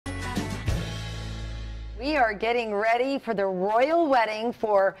We are getting ready for the royal wedding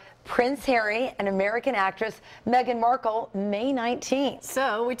for Prince Harry and American actress Meghan Markle, May 19th.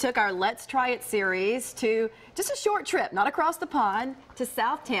 So we took our Let's Try It series to just a short trip, not across the pond, to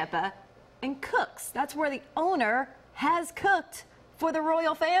South Tampa and Cooks. That's where the owner has cooked for the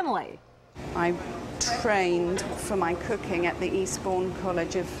royal family. I trained for my cooking at the Eastbourne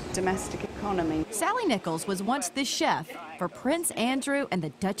College of Domestic Economy. Sally Nichols was once the chef for Prince Andrew and the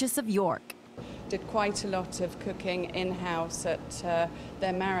Duchess of York. Did quite a lot of cooking in-house at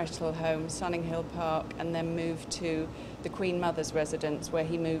their marital home, Sunninghill Park, and then moved to the Queen Mother's residence, where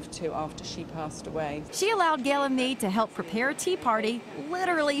he moved to after she passed away. She allowed Gail and me to help prepare a tea party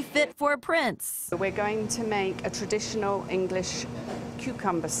literally fit for a prince. We're going to make a traditional English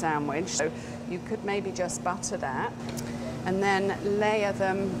cucumber sandwich. So you could maybe just butter that and then layer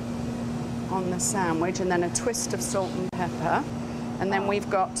them on the sandwich, and then a twist of salt and pepper. And then we've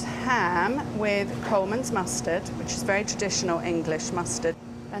got ham with Coleman's mustard, which is very traditional English mustard.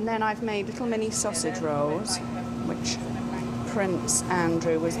 And then I've made little mini sausage rolls, which Prince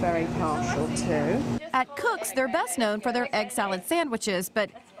Andrew was very partial to. At Cook's, they're best known for their egg salad sandwiches,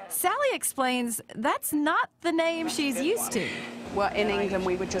 but Sally explains that's not the name she's used to. Well, in England,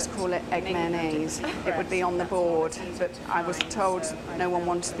 we would just call it egg mayonnaise. It would be on the board, but I was told no one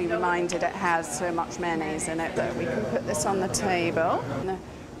wanted to be reminded it has so much mayonnaise in it. That we can put this on the table. And the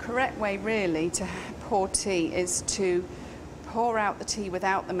correct way, really, to pour tea is to pour out the tea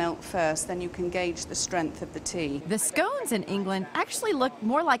without the milk first, then you can gauge the strength of the tea. The scones in England actually look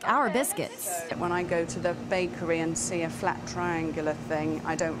more like our biscuits. When I go to the bakery and see a flat triangular thing,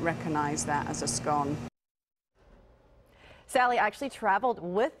 I don't recognize that as a scone. Sally actually traveled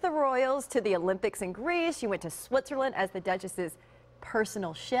with the royals to the Olympics in Greece. She went to Switzerland as the Duchess's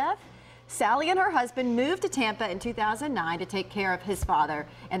personal chef. Sally and her husband moved to Tampa in 2009 to take care of his father,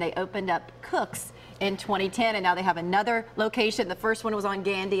 and they opened up Cooks in 2010, and now they have another location. The first one was on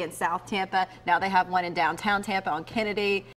Gandy in South Tampa. Now they have one in downtown Tampa on Kennedy.